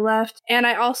when I left. And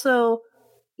I also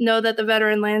know that the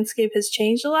veteran landscape has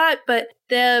changed a lot, but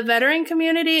the veteran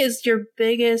community is your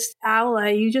biggest ally.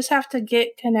 You just have to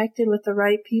get connected with the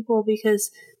right people because,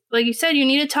 like you said, you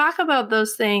need to talk about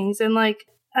those things. And like,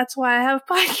 that's why I have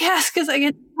podcasts, because I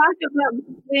get to talk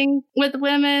about things with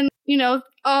women,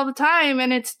 all the time.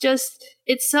 And it's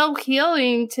so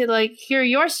healing to like hear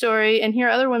your story and hear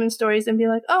other women's stories and be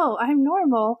like, oh, I'm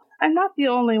normal. I'm not the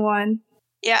only one.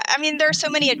 Yeah, I mean, there are so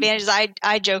many advantages.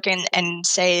 I joke and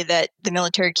say that the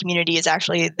military community is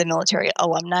actually the military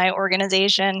alumni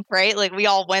organization, right? Like we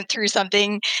all went through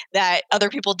something that other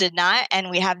people did not, and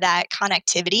we have that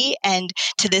connectivity. And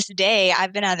to this day,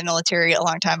 I've been out of the military a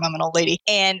long time. I'm an old lady,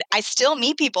 and I still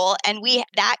meet people, and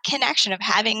that connection of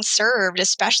having served,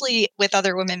 especially with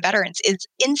other women veterans, is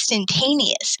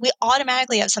instantaneous. We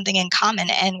automatically have something in common,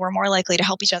 and we're more likely to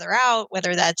help each other out,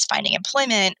 whether that's finding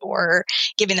employment or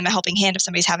giving them a helping hand if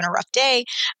somebody's having a rough day,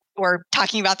 or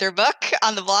talking about their book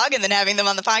on the blog and then having them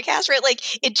on the podcast, right?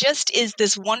 Like it just is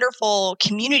this wonderful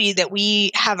community that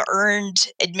we have earned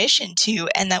admission to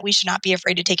and that we should not be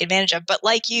afraid to take advantage of. But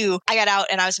like you, I got out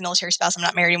and I was a military spouse. I'm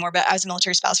not married anymore, but I was a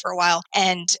military spouse for a while.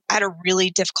 And I had a really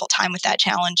difficult time with that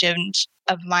challenge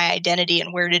of my identity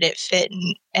and where did it fit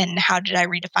and how did I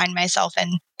redefine myself.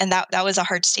 And that was a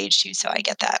hard stage too. So I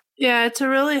get that. Yeah, it's a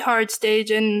really hard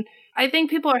stage. And I think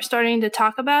people are starting to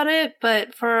talk about it,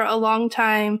 but for a long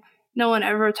time, no one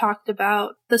ever talked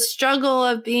about the struggle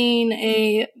of being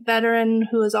a veteran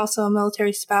who is also a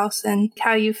military spouse and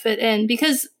how you fit in.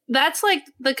 Because that's like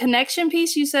the connection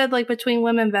piece you said, like between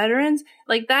women veterans,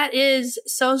 like that is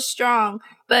so strong.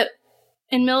 But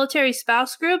in military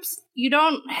spouse groups, you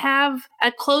don't have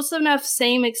a close enough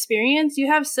same experience. You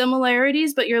have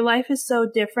similarities, but your life is so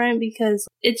different because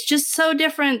it's just so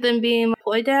different than being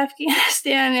deployed to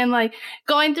Afghanistan and like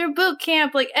going through boot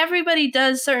camp. Like everybody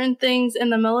does certain things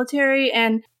in the military.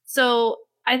 And so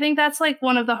I think that's like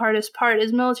one of the hardest part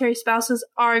is military spouses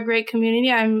are a great community.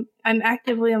 I'm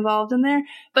actively involved in there,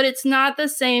 but it's not the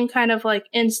same kind of like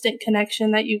instant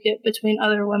connection that you get between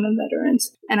other women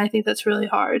veterans. And I think that's really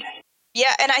hard.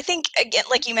 Yeah. And I think, again,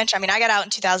 like you mentioned, I mean, I got out in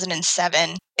 2007,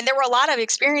 and there were a lot of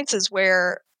experiences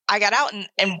where I got out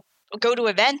and go to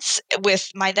events with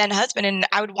my then husband, and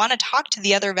I would want to talk to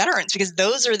the other veterans because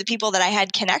those are the people that I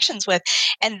had connections with.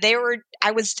 And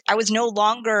I was no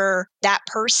longer that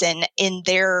person in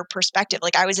their perspective.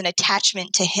 Like I was an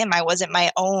attachment to him. I wasn't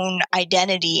my own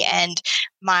identity. And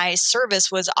my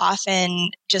service was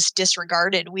often just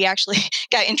disregarded. We actually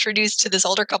got introduced to this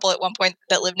older couple at one point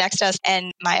that lived next to us,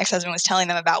 and my ex-husband was telling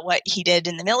them about what he did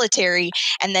in the military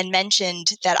and then mentioned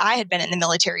that I had been in the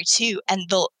military too. And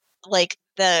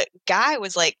the guy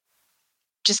was like,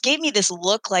 just gave me this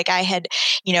look like I had,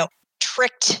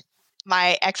 tricked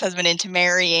my ex-husband into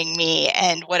marrying me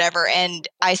and whatever. And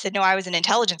I said, no, I was an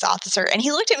intelligence officer. And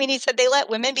he looked at me and he said, they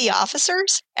let women be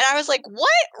officers? And I was like, what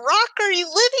rock are you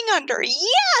living under?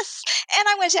 Yes. And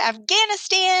I went to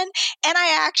Afghanistan, and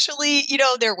I actually,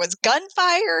 there was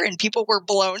gunfire and people were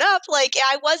blown up. Like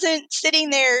I wasn't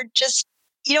sitting there just,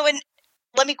 and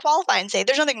let me qualify and say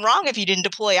there's nothing wrong if you didn't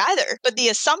deploy either. But the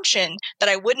assumption that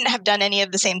I wouldn't have done any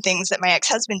of the same things that my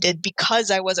ex-husband did because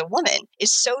I was a woman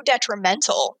is so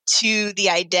detrimental to the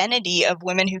identity of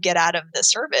women who get out of the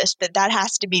service that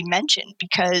has to be mentioned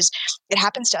because it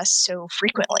happens to us so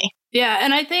frequently. Yeah.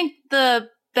 And I think the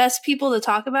best people to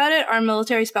talk about it are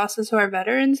military spouses who are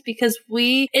veterans because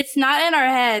it's not in our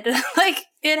head. Like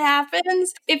it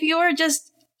happens. If you are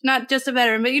not just a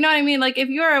veteran, but you know what I mean? Like if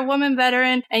you're a woman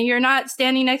veteran and you're not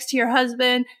standing next to your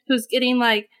husband who's getting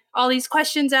like all these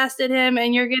questions asked at him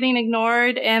and you're getting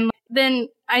ignored, and then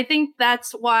I think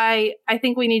that's why I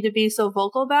think we need to be so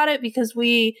vocal about it because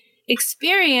we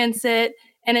experience it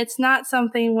and it's not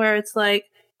something where it's like,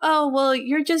 oh, well,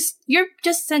 you're just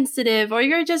sensitive or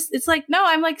it's like, no,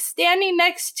 I'm like standing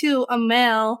next to a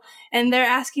male and they're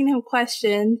asking him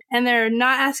questions and they're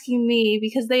not asking me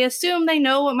because they assume they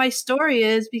know what my story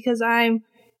is because I'm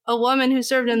a woman who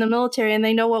served in the military and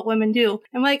they know what women do.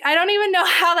 I'm like, I don't even know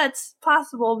how that's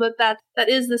possible, but that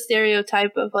is the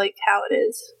stereotype of like how it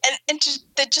is. And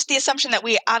just the assumption that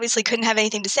we obviously couldn't have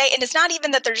anything to say. And it's not even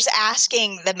that they're just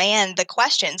asking the man the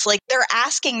questions. Like they're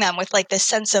asking them with like this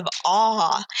sense of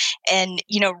awe and,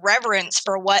 reverence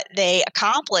for what they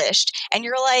accomplished. And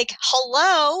you're like,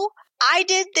 hello, I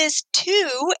did this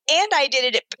too. And I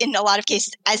did it in a lot of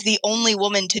cases as the only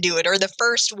woman to do it or the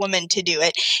first woman to do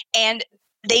it. And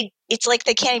it's like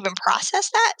they can't even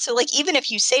process that. So like, even if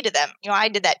you say to them, I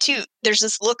did that too, there's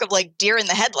this look of like deer in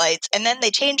the headlights, and then they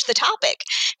change the topic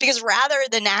because rather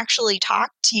than actually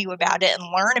talk to you about it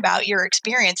and learn about your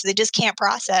experience, they just can't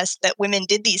process that women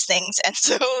did these things. And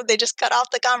so they just cut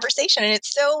off the conversation, and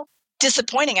it's so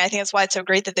disappointing. I think that's why it's so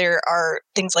great that there are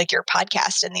things like your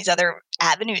podcast and these other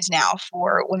avenues now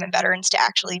for women veterans to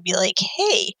actually be like,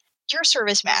 hey, your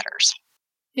service matters.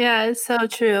 Yeah, it's so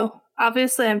true.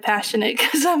 Obviously, I'm passionate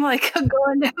because I'm like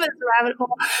going down this rabbit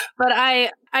hole, but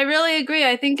I really agree.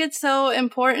 I think it's so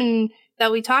important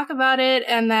that we talk about it,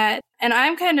 and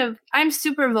I'm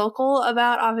super vocal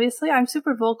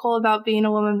about being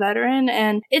a woman veteran,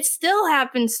 and it still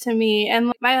happens to me.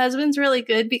 And my husband's really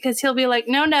good because he'll be like,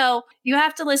 no, you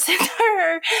have to listen to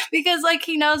her because like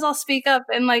he knows I'll speak up.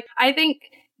 And like, I think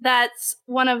that's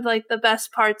one of like the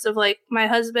best parts of like my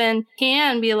husband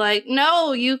can be like,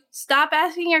 no, you stop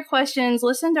asking your questions,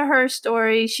 listen to her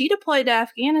story. She deployed to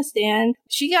Afghanistan.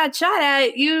 She got shot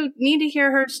at. You need to hear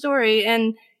her story.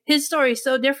 And his story is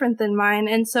so different than mine.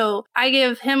 And so I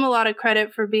give him a lot of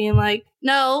credit for being like,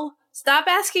 no, stop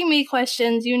asking me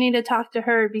questions. You need to talk to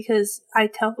her, because I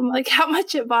tell him like how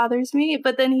much it bothers me,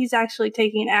 but then he's actually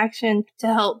taking action to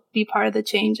help be part of the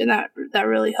change. And that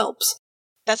really helps.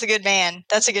 That's a good man.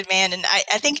 That's a good man. And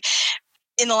I think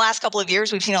in the last couple of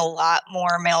years, we've seen a lot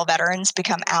more male veterans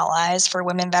become allies for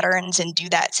women veterans and do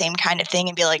that same kind of thing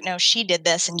and be like, no, she did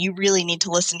this and you really need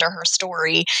to listen to her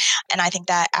story. And I think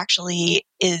that actually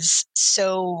is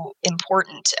so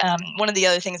important. One of the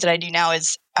other things that I do now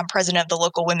is I'm president of the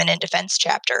local Women in Defense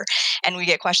chapter. And we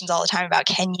get questions all the time about,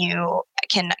 can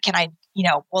I,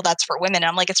 well, that's for women. And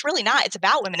I'm like, it's really not. It's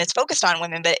about women. It's focused on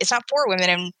women, but it's not for women.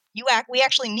 And we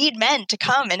actually need men to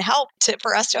come and help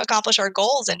for us to accomplish our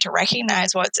goals and to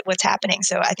recognize what's happening.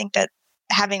 So I think that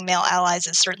having male allies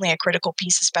is certainly a critical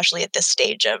piece, especially at this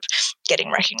stage of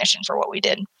getting recognition for what we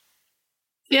did.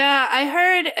 Yeah,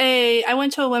 I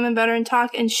went to a women veteran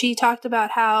talk, and she talked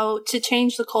about how to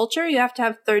change the culture, you have to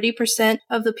have 30%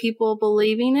 of the people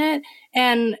believing it.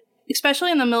 And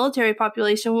especially in the military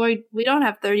population, where we don't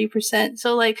have 30%.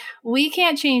 So like, we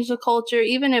can't change the culture,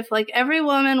 even if like every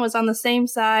woman was on the same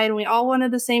side and we all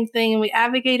wanted the same thing and we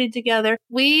advocated together,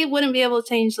 we wouldn't be able to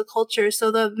change the culture.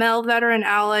 So the male veteran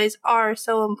allies are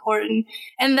so important.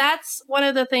 And that's one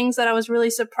of the things that I was really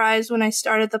surprised when I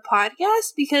started the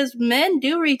podcast, because men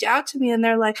do reach out to me and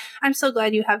they're like, I'm so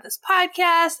glad you have this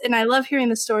podcast. And I love hearing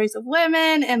the stories of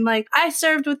women. And like, I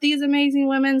served with these amazing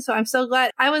women. So I'm so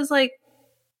glad. I was like,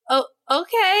 oh,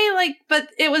 okay. Like, but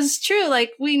it was true.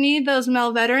 Like, we need those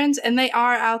male veterans, and they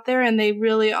are out there and they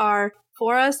really are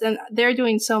for us, and they're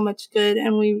doing so much good,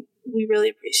 and we really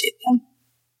appreciate them.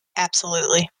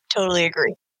 Absolutely. Totally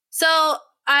agree. So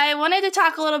I wanted to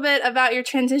talk a little bit about your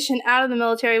transition out of the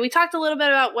military. We talked a little bit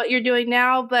about what you're doing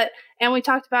now, and we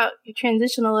talked about your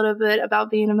transition a little bit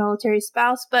about being a military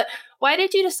spouse, but why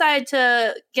did you decide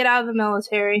to get out of the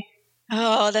military?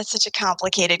 Oh, that's such a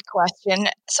complicated question.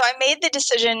 So I made the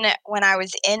decision when I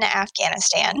was in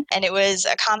Afghanistan, and it was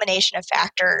a combination of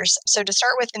factors. So to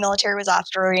start with, the military was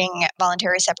offering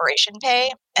voluntary separation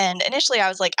pay. And initially I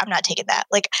was like, I'm not taking that.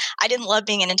 Like, I didn't love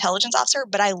being an intelligence officer,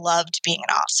 but I loved being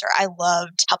an officer. I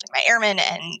loved helping my airmen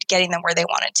and getting them where they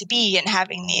wanted to be and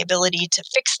having the ability to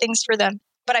fix things for them.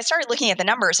 But I started looking at the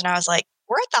numbers and I was like,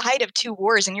 we're at the height of 2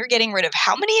 wars and you're getting rid of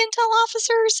how many intel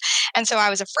officers? And so I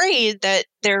was afraid that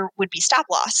there would be stop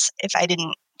loss if I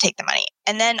didn't take the money.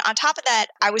 And then on top of that,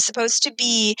 I was supposed to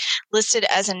be listed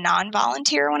as a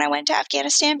non-volunteer when I went to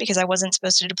Afghanistan because I wasn't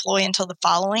supposed to deploy until the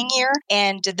following year.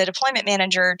 And the deployment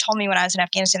manager told me when I was in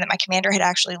Afghanistan that my commander had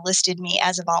actually listed me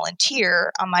as a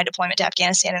volunteer on my deployment to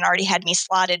Afghanistan and already had me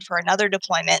slotted for another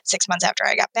deployment 6 months after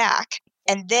I got back.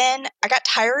 And then I got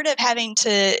tired of having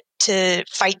to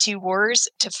fight 2 wars,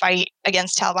 to fight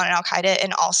against Taliban and Al-Qaeda,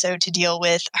 and also to deal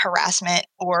with harassment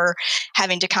or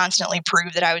having to constantly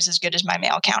prove that I was as good as my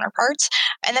male counterparts.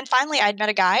 And then finally I'd met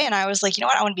a guy and I was like, you know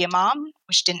what, I want to be a mom,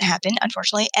 which didn't happen,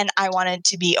 unfortunately. And I wanted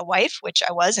to be a wife, which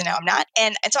I was, and now I'm not.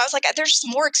 And so I was like, there's just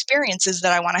more experiences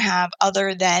that I want to have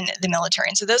other than the military.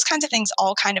 And so those kinds of things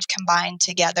all kind of combined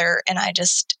together. And I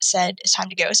just said, it's time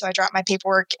to go. So I dropped my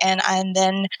paperwork and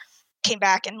then came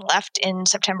back and left in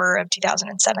September of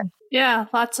 2007. Yeah,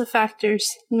 lots of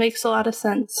factors. It makes a lot of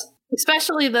sense.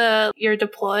 Especially you're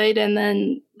deployed and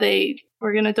then they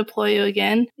were going to deploy you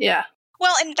again. Yeah.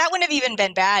 Well, and that wouldn't have even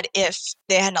been bad if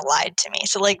they hadn't lied to me.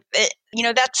 So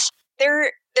that's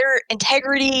their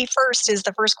integrity first is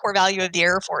the first core value of the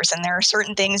Air Force. And there are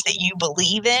certain things that you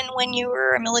believe in when you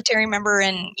were a military member.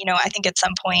 And, I think at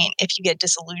some point, if you get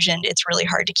disillusioned, it's really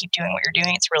hard to keep doing what you're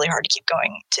doing. It's really hard to keep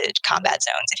going to combat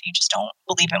zones if you just don't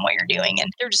believe in what you're doing.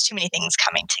 And there are just too many things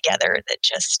coming together that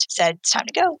just said, it's time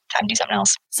to go, time to do something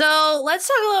else. So let's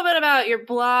talk a little bit about your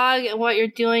blog and what you're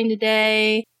doing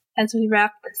today as we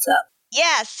wrap this up.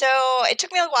 Yeah, so it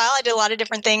took me a while. I did a lot of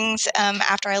different things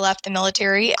after I left the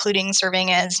military, including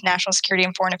serving as National Security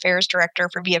and Foreign Affairs Director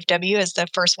for VFW as the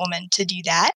first woman to do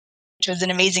that, which was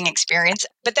an amazing experience.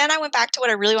 But then I went back to what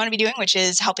I really want to be doing, which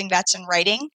is helping vets in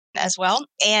writing as well.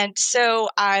 And so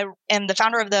I am the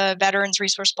founder of the Veterans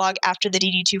Resource blog After the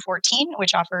DD-214,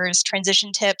 which offers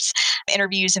transition tips,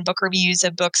 interviews, and book reviews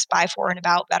of books by, for, and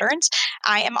about veterans.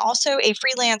 I am also a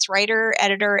freelance writer,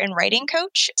 editor, and writing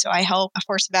coach. So I help, of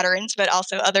course, veterans, but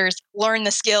also others learn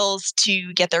the skills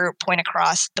to get their point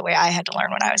across the way I had to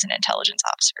learn when I was an intelligence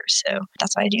officer. So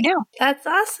that's what I do now. That's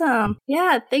awesome.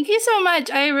 Yeah, thank you so much.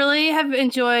 I really have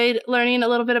enjoyed learning a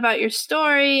little bit about your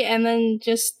story and then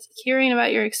just hearing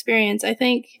about your experience. I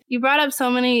think you brought up so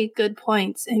many good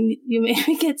points and you made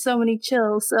me get so many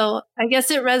chills. So I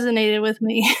guess it resonated with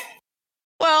me.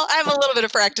 Well, I have a little bit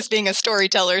of practice being a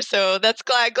storyteller, so that's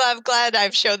glad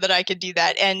I've showed that I could do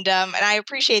that, and I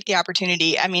appreciate the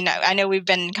opportunity. I mean, I know we've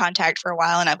been in contact for a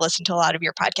while, and I've listened to a lot of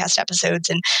your podcast episodes,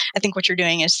 and I think what you're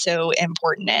doing is so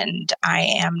important, and I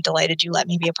am delighted you let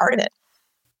me be a part of it.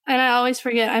 And I always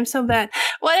forget. I'm so bad.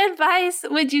 What advice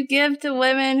would you give to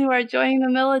women who are joining the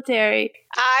military?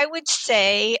 I would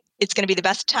say it's going to be the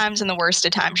best of times and the worst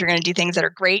of times. You're going to do things that are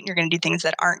great and you're going to do things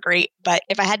that aren't great. But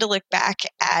if I had to look back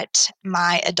at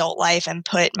my adult life and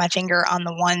put my finger on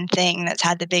the one thing that's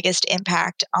had the biggest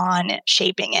impact on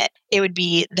shaping it, it would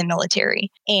be the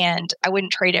military. And I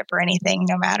wouldn't trade it for anything,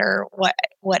 no matter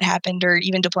what happened, or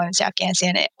even deployments to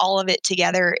Afghanistan. All of it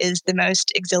together is the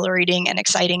most exhilarating and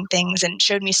exciting things, and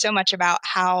showed me so much about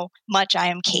how much I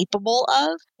am capable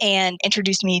of, and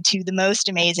introduced me to the most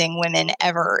amazing women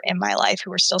ever in my life,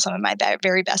 who are still some of my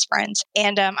very best friends.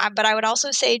 And but I would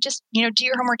also say, just do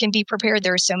your homework and be prepared.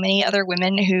 There are so many other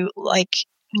women who, like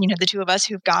the two of us,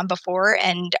 who've gone before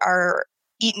and are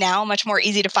now much more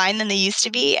easy to find than they used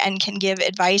to be, and can give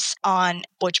advice on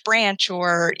which branch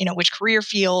or which career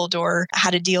field, or how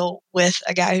to deal with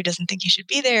a guy who doesn't think you should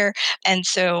be there. And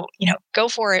so go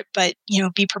for it, but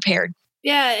be prepared.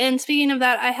 Yeah, and speaking of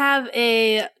that, I have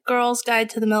a girl's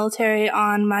guide to the military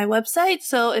on my website.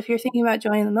 So if you're thinking about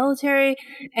joining the military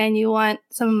and you want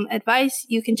some advice,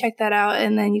 you can check that out,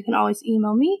 and then you can always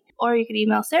email me, or you can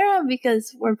email Sarah,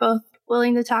 because we're both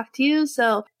willing to talk to you.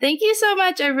 So thank you so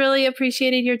much. I really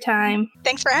appreciated your time.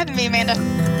 Thanks for having me, Amanda.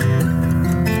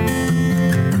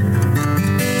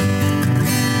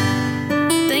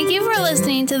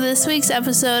 Listening to this week's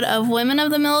episode of Women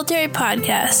of the Military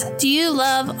Podcast. Do you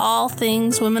love all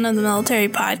things Women of the Military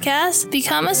Podcast?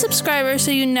 Become a subscriber so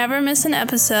you never miss an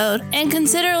episode, and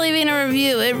consider leaving a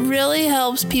review. It really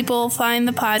helps people find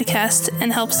the podcast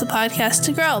and helps the podcast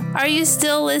to grow. Are you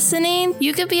still listening?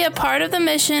 You could be a part of the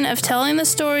mission of telling the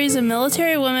stories of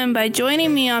military women by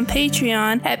joining me on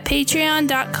Patreon at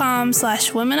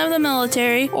patreon.com/women of the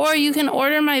military, or you can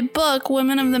order my book,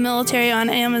 Women of the Military, on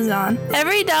Amazon.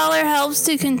 Every dollar helps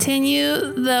to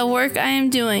continue the work I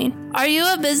am doing. Are you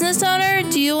a business owner?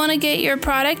 Do you want to get your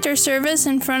product or service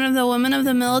in front of the Women of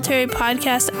the Military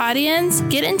podcast audience?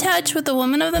 Get in touch with the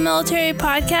Women of the Military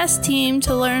podcast team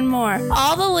to learn more.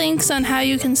 All the links on how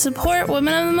you can support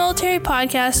Women of the Military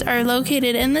podcast are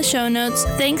located in the show notes.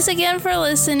 Thanks again for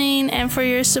listening and for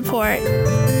your support.